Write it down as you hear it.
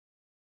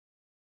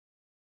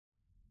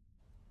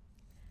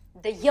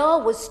The year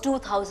was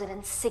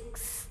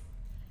 2006.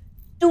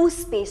 Two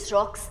space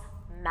rocks,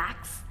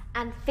 Max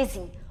and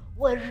Fizzy,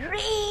 were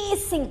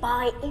racing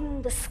by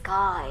in the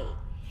sky.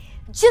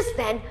 Just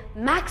then,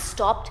 Max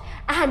stopped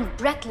and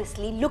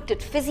breathlessly looked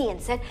at Fizzy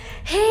and said,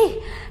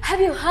 "Hey,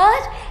 have you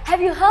heard? Have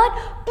you heard?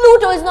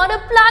 Pluto is not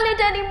a planet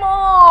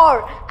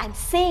anymore." And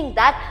saying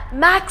that,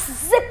 Max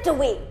zipped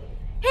away.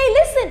 "Hey,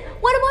 listen,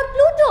 what about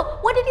Pluto?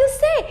 What did you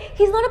say?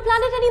 He's not a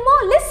planet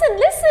anymore. Listen,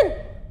 listen."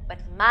 But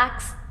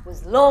Max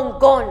was long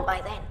gone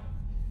by then.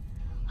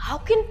 "How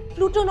can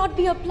Pluto not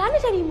be a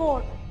planet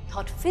anymore?"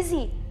 thought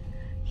Fizzy.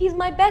 "He's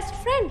my best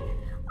friend.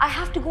 I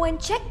have to go and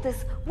check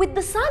this with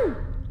the sun."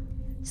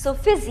 So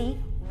Fizzy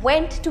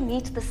went to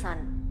meet the sun.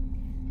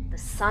 The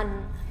sun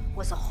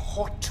was a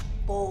hot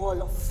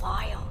ball of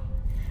fire.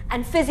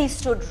 And Fizzy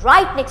stood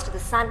right next to the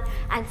sun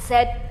and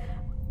said,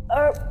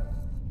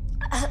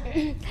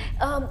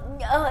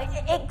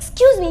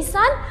 "Excuse me,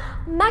 sun.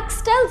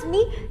 Max tells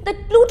me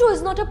that Pluto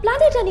is not a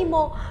planet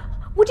anymore.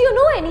 Would you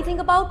know anything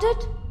about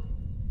it?"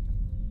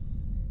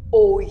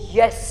 "Oh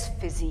yes,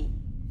 Fizzy.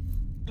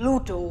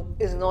 Pluto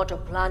is not a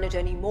planet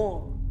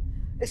anymore.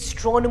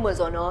 Astronomers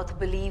on Earth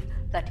believe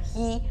that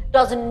he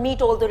doesn't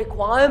meet all the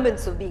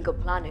requirements of being a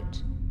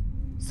planet.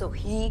 So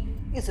he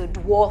is a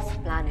dwarf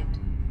planet."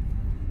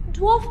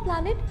 "Dwarf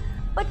planet?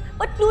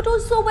 But Pluto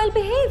is so well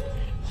behaved.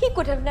 He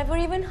could have never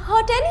even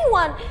hurt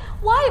anyone.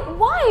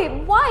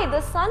 Why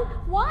the sun?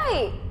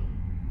 Why?"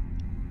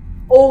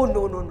 "Oh,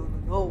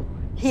 no.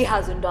 He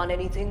hasn't done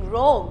anything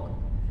wrong.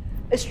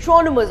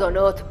 Astronomers on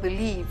Earth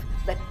believe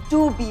that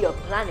to be a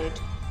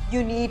planet,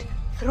 you need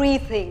three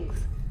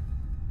things.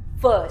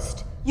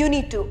 First, you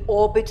need to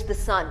orbit the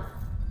sun,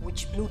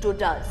 which Pluto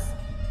does.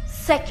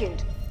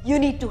 Second, you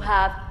need to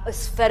have a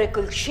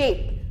spherical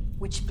shape,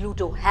 which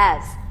Pluto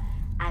has.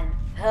 And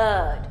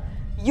third,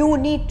 you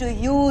need to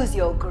use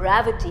your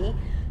gravity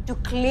to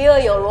clear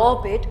your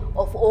orbit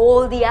of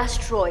all the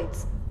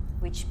asteroids,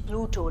 which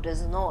Pluto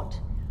does not.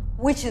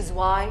 Which is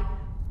why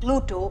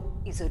Pluto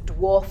is a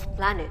dwarf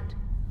planet."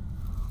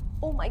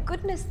 "Oh my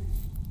goodness,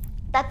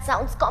 that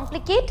sounds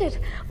complicated.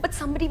 But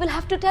somebody will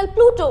have to tell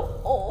Pluto.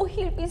 Oh,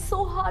 he'll be so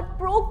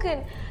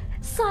heartbroken.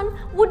 Sun,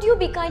 would you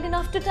be kind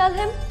enough to tell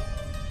him?"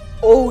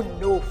 "Oh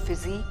no,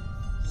 Fizzy.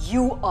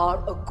 You are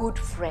a good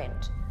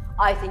friend.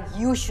 I think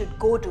you should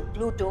go to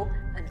Pluto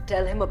and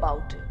tell him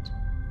about it."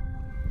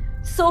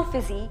 So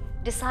Fizzy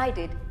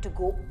decided to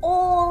go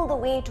all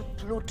the way to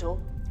Pluto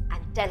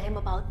and tell him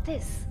about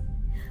this.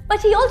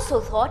 But he also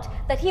thought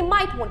that he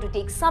might want to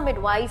take some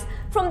advice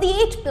from the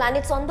 8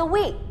 planets on the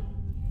way.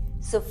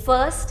 So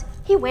first,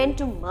 he went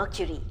to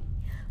Mercury.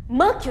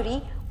 Mercury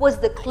was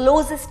the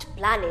closest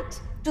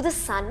planet to the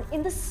sun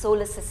in the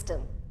solar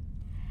system.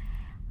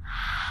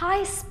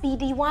 "Hi,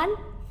 speedy one,"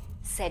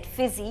 said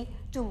Fizzy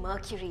to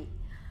Mercury.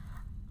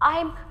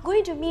 "I'm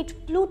going to meet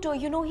Pluto.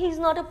 You know, he's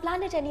not a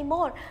planet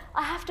anymore.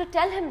 I have to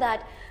tell him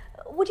that.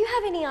 Would you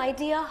have any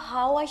idea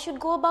how I should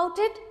go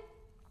about it?"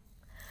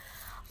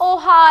 "Oh,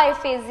 hi,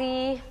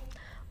 Fizzy.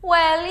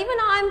 Well, even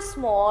I'm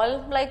small,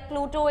 like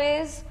Pluto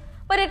is.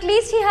 But at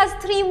least he has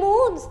 3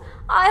 moons.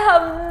 I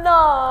have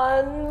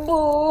none.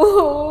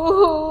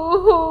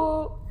 Boo!"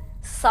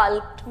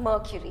 sulked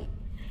Mercury.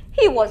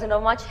 He wasn't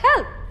of much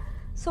help.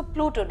 So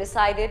Pluto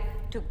decided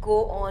to go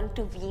on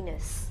to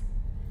Venus.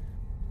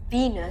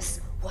 Venus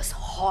was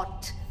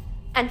hot,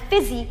 and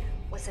Fizzy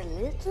was a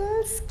little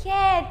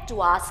scared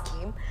to ask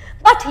him,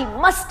 but he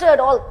mustered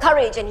all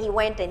courage and he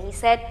went and he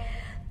said,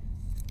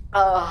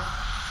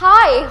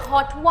 "Hi,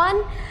 hot one.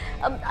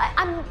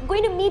 I'm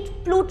going to meet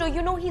Pluto.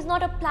 You know, he's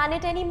not a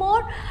planet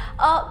anymore.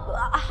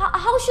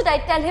 How should I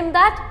tell him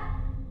that?"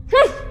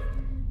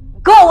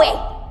 "Go away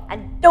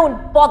and don't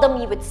bother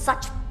me with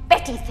such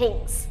petty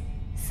things,"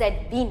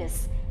 said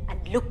Venus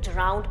and looked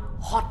around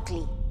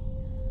hotly.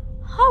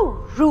 How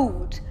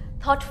rude,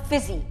 thought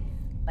Fizzy,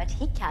 but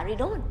he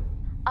carried on.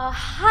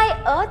 "Hi,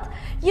 Earth.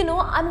 You know,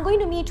 I'm going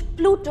to meet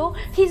Pluto.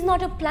 He's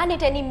not a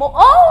planet anymore."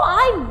 "Oh,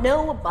 I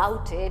know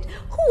about it.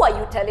 Who are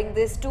you telling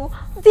this to?"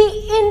 "The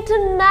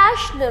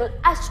International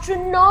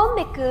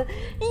Astronomical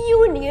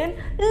Union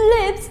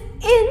lives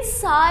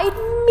inside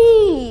me.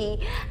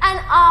 And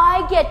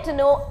I get to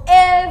know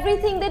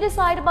everything they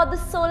decide about the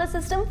solar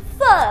system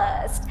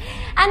first.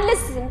 And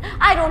listen,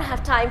 I don't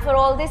have time for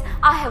all this.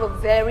 I have a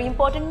very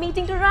important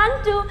meeting to run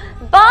to.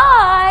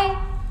 Bye."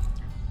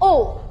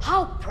 Oh, how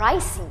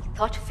pricey,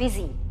 thought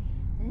Fizzy.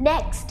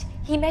 Next,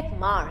 he met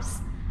Mars.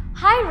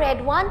 "Hi,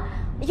 Red One.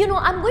 You know,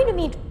 I'm going to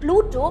meet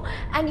Pluto,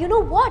 and you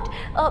know what?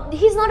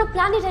 He's not a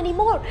planet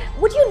anymore.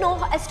 Would you know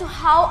as to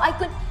how I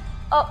could...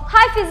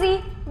 Hi, Fizzy.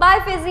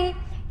 Bye, Fizzy.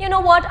 You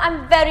know what? I'm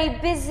very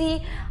busy.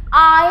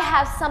 I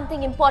have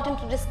something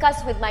important to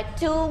discuss with my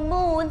 2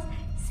 moons.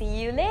 See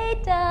you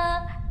later,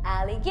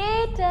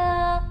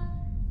 alligator."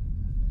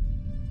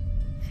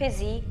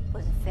 Fizzy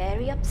was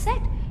very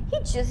upset. He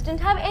just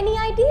didn't have any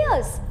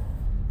ideas.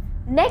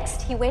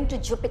 Next, he went to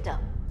Jupiter.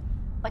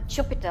 But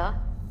Jupiter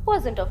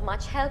wasn't of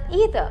much help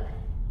either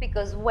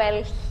because, well,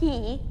 he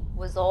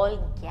was all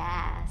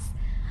gas.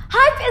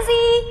 Hi,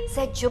 Fizzy,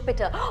 said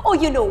Jupiter. Oh,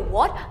 you know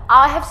what?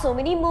 I have so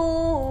many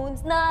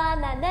moons, na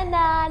na na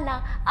na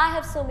na. I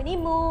have so many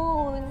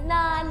moons,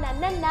 na na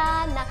na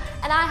na na.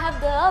 And I have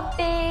the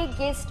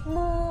biggest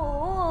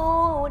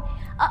moon.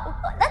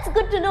 That's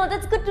good to know.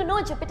 That's good to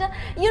know, Jupiter.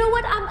 You know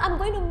what? I'm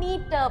going to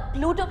meet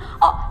Pluto.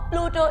 Oh,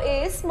 Pluto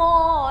is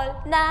small,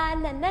 na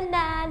na na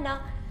na na.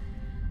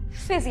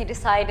 Fizzy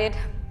decided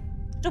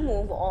to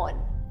move on.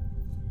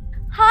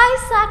 Hi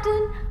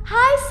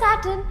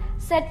Saturn,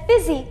 said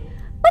Fizzy.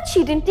 But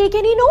she didn't take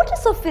any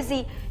notice of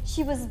Fizzy.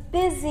 She was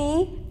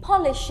busy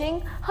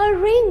polishing her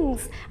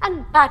rings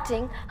and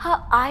batting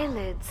her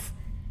eyelids.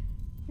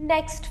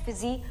 Next,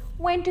 Fizzy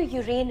went to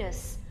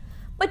Uranus.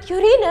 But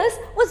Uranus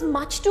was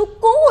much too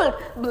cold.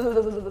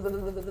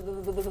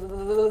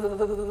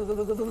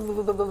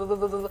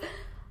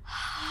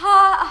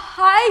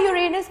 Hi,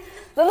 Uranus,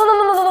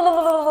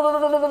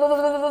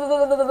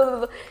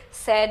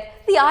 said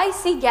the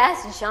icy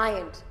gas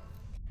giant.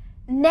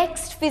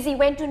 Next, Fizzy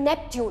went to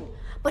Neptune.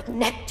 But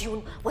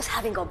Neptune was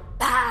having a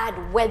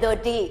bad weather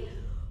day.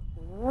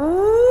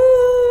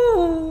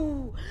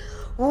 Ooh,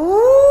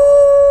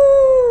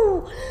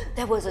 ooh.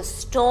 There was a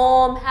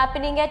storm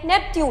happening at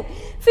Neptune.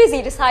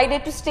 Fizzy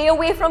decided to stay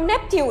away from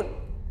Neptune.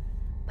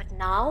 But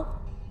now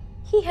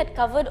he had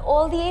covered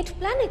all the 8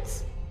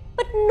 planets.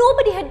 But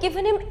nobody had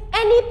given him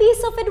any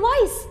piece of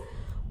advice.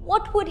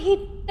 What would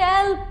he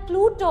tell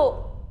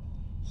Pluto?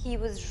 He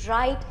was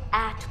right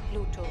at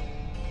Pluto.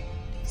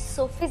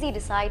 So Fizzy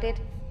decided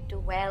to,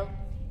 well,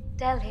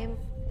 tell him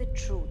the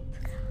truth.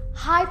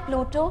 Hi,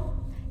 Pluto.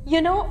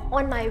 You know,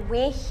 on my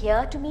way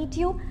here to meet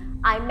you,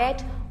 I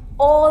met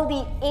all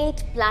the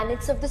 8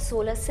 planets of the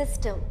solar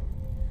system.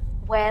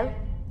 Well,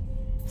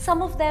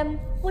 some of them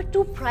were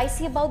too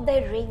pricey about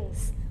their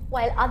rings,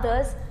 while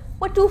others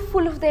were too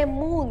full of their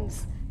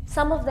moons.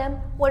 Some of them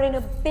were in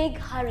a big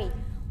hurry,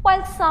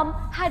 while some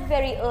had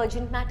very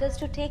urgent matters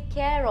to take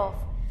care of.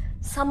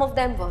 Some of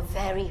them were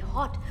very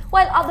hot,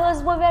 while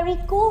others were very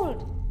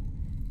cold.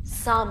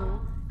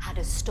 Some had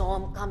a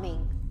storm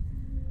coming.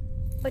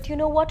 But you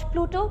know what,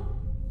 Pluto?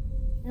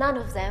 None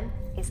of them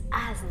is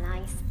as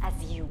nice as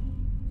you.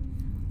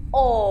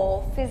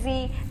 Oh,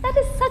 Fizzy, that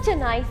is such a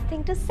nice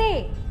thing to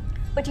say.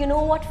 But you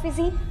know what,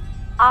 Fizzy?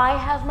 I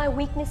have my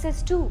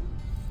weaknesses too.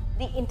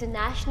 The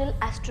International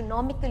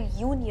Astronomical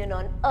Union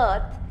on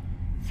Earth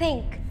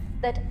think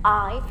that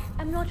I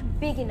am not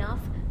big enough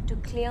to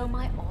clear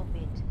my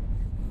orbit,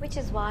 which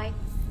is why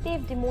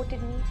they've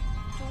demoted me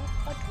to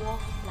a dwarf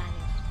planet.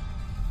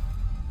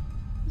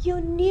 You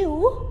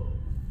knew?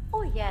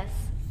 Oh yes,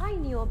 I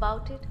knew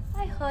about it.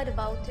 I heard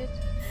about it.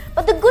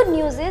 But the good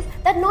news is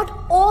that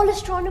not all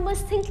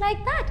astronomers think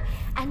like that.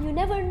 And you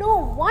never know,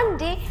 one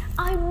day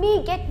I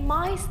may get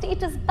my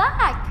status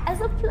back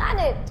as a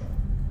planet.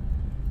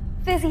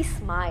 Fizzy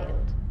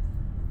smiled.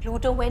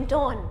 Pluto went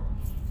on.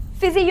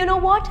 Fizzy, you know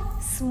what?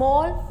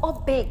 Small or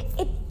big,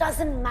 it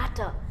doesn't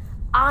matter.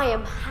 I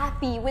am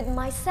happy with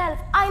myself.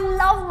 I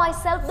love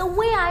myself the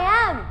way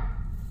I am.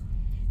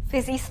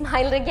 Fizzy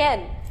smiled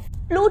again.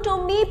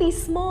 Pluto may be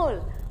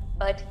small,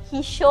 but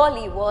he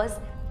surely was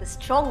the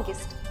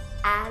strongest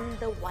and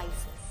the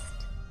wisest.